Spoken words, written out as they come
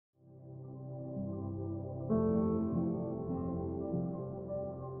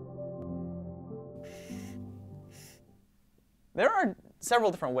There are several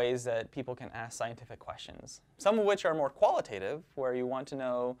different ways that people can ask scientific questions, some of which are more qualitative, where you want to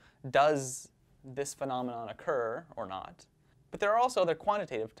know, does this phenomenon occur or not? But there are also other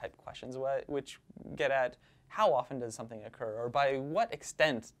quantitative type questions which get at how often does something occur, or by what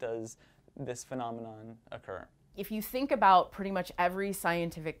extent does this phenomenon occur? If you think about pretty much every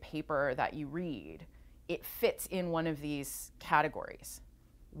scientific paper that you read, it fits in one of these categories.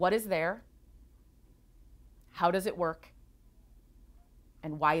 What is there? How does it work?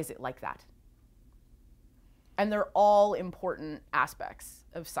 And why is it like that? And they're all important aspects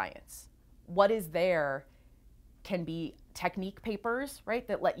of science. What is there can be technique papers, right,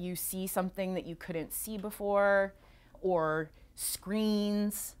 that let you see something that you couldn't see before, or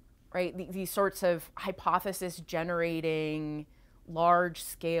screens, right, these sorts of hypothesis generating, large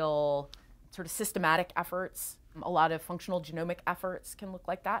scale, sort of systematic efforts. A lot of functional genomic efforts can look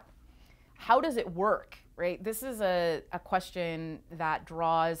like that. How does it work, right? This is a question that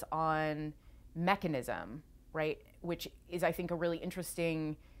draws on mechanism, right? Which is, I think, a really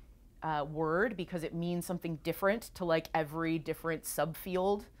interesting word because it means something different to like every different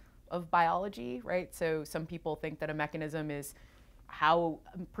subfield of biology, right? So some people think that a mechanism is how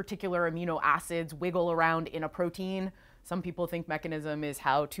particular amino acids wiggle around in a protein. Some people think mechanism is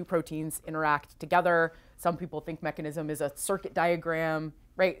how two proteins interact together. Some people think mechanism is a circuit diagram,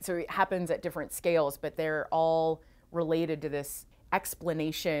 right? So it happens at different scales, but they're all related to this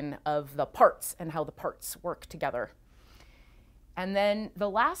explanation of the parts and how the parts work together. And then the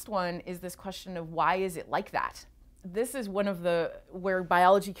last one is this question of why is it like that? This is one of the, where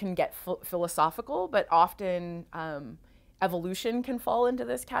biology can get philosophical, but often evolution can fall into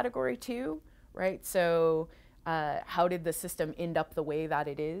this category too, right? So how did the system end up the way that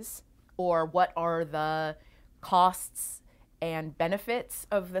it is? Or what are the costs and benefits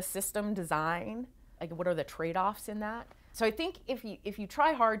of the system design? Like, what are the trade-offs in that? So I think if you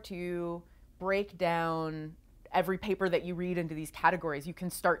try hard to break down every paper that you read into these categories, you can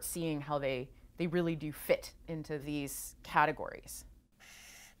start seeing how they really do fit into these categories.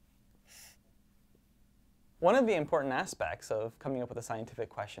 One of the important aspects of coming up with a scientific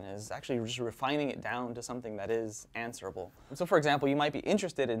question is actually just refining it down to something that is answerable. So for example, you might be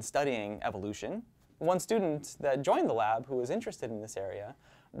interested in studying evolution. One student that joined the lab who was interested in this area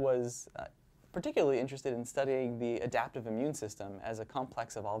was particularly interested in studying the adaptive immune system as a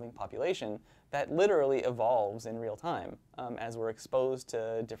complex evolving population that literally evolves in real time. As we're exposed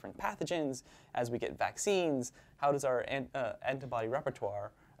to different pathogens, as we get vaccines, how does our antibody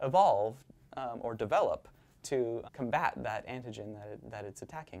repertoire evolve or develop to combat that antigen that it's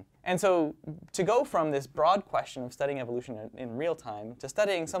attacking? And so to go from this broad question of studying evolution in real time to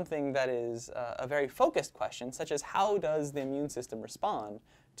studying something that is a very focused question, such as how does the immune system respond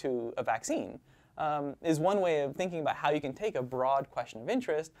to a vaccine, is one way of thinking about how you can take a broad question of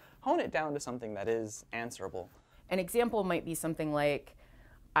interest, hone it down to something that is answerable. An example might be something like,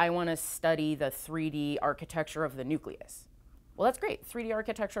 I want to study the 3D architecture of the nucleus. Well, that's great. 3D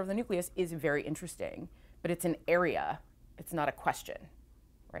architecture of the nucleus is very interesting, but it's an area, it's not a question,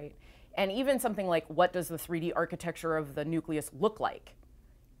 right? And even something like, what does the 3D architecture of the nucleus look like,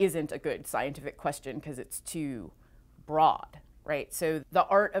 isn't a good scientific question because it's too broad, right? So the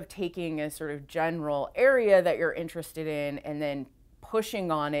art of taking a sort of general area that you're interested in and then pushing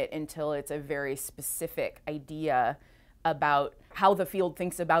on it until it's a very specific idea about how the field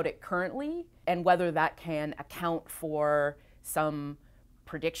thinks about it currently and whether that can account for some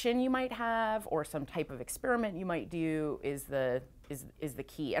prediction you might have or some type of experiment you might do is the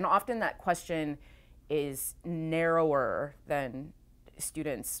key. And often that question is narrower than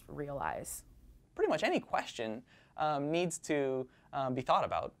students realize. Pretty much any question needs to be thought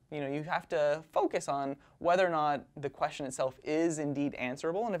about. You have to focus on whether or not the question itself is indeed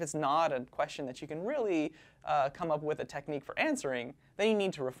answerable, and if it's not a question that you can really come up with a technique for answering, then you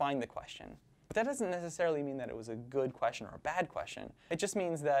need to refine the question. But that doesn't necessarily mean that it was a good question or a bad question. It just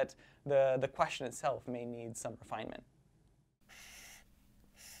means that the question itself may need some refinement.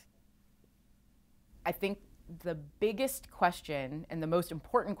 I think the biggest question and the most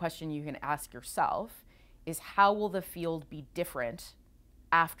important question you can ask yourself is, how will the field be different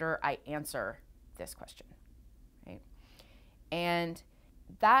after I answer this question, right? And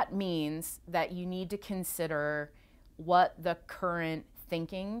that means that you need to consider what the current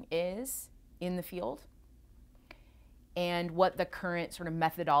thinking is in the field and what the current sort of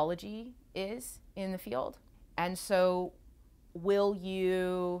methodology is in the field. And so will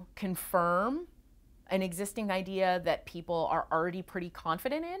you confirm an existing idea that people are already pretty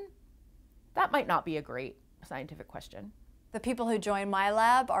confident in? That might not be a great scientific question. The people who join my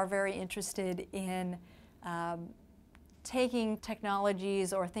lab are very interested in taking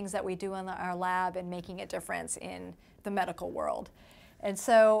technologies or things that we do in our lab and making a difference in the medical world. And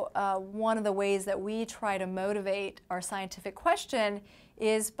so one of the ways that we try to motivate our scientific question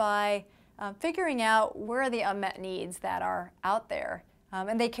is by figuring out where are the unmet needs that are out there.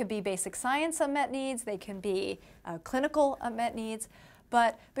 And they could be basic science unmet needs, they can be clinical unmet needs.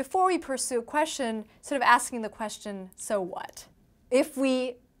 But before we pursue a question, sort of asking the question, so what? If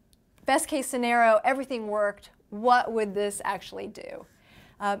we, best case scenario, everything worked, what would this actually do?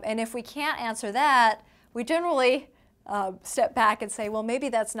 And if we can't answer that, we generally step back and say, well, maybe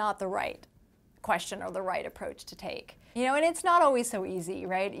that's not the right question or the right approach to take. You know, and it's not always so easy,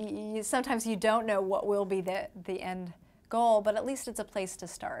 right? Sometimes you don't know what will be the end goal, but at least it's a place to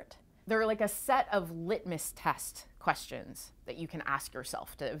start. There are like a set of litmus test questions that you can ask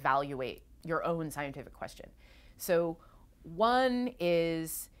yourself to evaluate your own scientific question. So one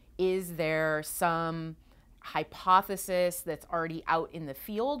is there some hypothesis that's already out in the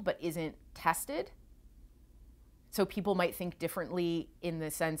field but isn't tested? So people might think differently in the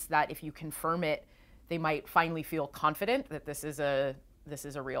sense that if you confirm it, they might finally feel confident that this is a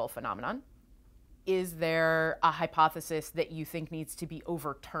real phenomenon. Is there a hypothesis that you think needs to be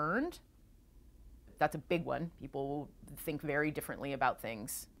overturned? That's a big one. People will think very differently about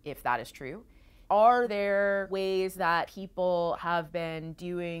things if that is true. Are there ways that people have been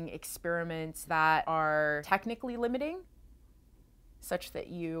doing experiments that are technically limiting, such that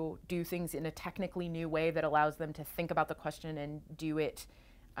you do things in a technically new way that allows them to think about the question and do it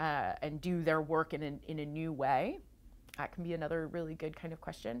and do their work in a new way? That can be another really good kind of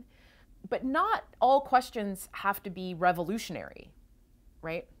question. But not all questions have to be revolutionary,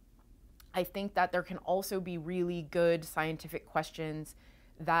 right? I think that there can also be really good scientific questions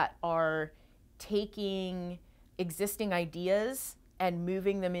that are taking existing ideas and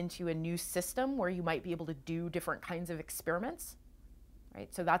moving them into a new system where you might be able to do different kinds of experiments,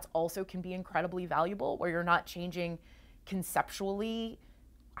 right? So that's also can be incredibly valuable, where you're not changing conceptually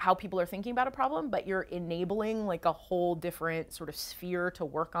how people are thinking about a problem, but you're enabling like a whole different sort of sphere to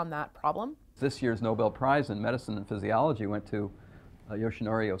work on that problem. This year's Nobel Prize in Medicine and Physiology went to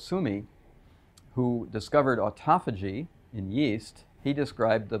Yoshinori Ohsumi, who discovered autophagy in yeast. He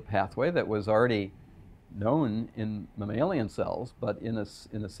described the pathway that was already known in mammalian cells, but in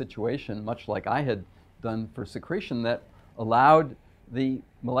a situation much like I had done for secretion that allowed the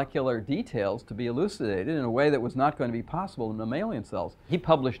molecular details to be elucidated in a way that was not going to be possible in mammalian cells. He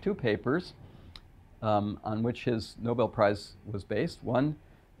published 2 papers on which his Nobel Prize was based, one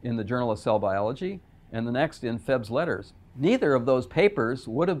in the Journal of Cell Biology and the next in Febb's Letters. Neither of those papers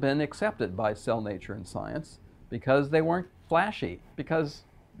would have been accepted by Cell Nature and Science because they weren't flashy, because,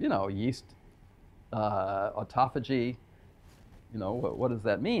 you know, yeast autophagy, you know, what does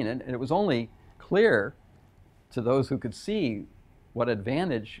that mean? And it was only clear to those who could see what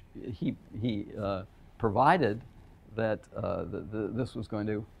advantage he provided that this was going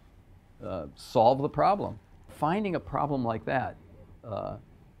to solve the problem. Finding a problem like that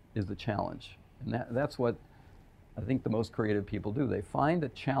is the challenge. And that's what I think the most creative people do. They find a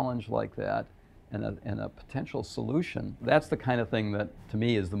challenge like that and a potential solution. That's the kind of thing that, to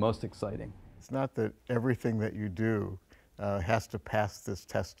me, is the most exciting. It's not that everything that you do has to pass this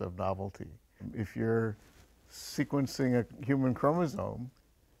test of novelty. If you're sequencing a human chromosome,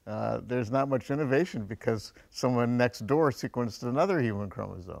 there's not much innovation because someone next door sequenced another human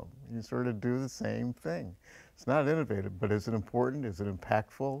chromosome. You sort of do the same thing. It's not innovative, but is it important? Is it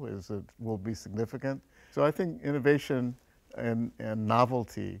impactful? Will it be significant? So I think innovation and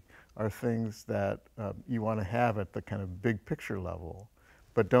novelty are things that you want to have at the kind of big picture level,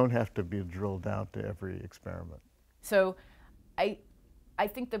 but don't have to be drilled down to every experiment. So I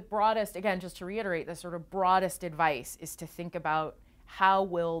think the broadest, again, just to reiterate, the sort of broadest advice is to think about how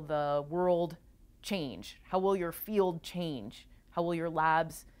will the world change? How will your field change? How will your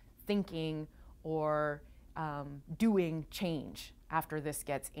lab's thinking or doing change after this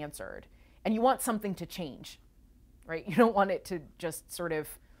gets answered? And you want something to change, right? You don't want it to just sort of,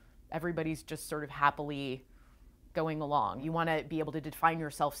 everybody's just sort of happily going along. You want to be able to define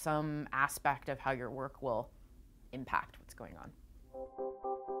yourself some aspect of how your work will impact what's going on.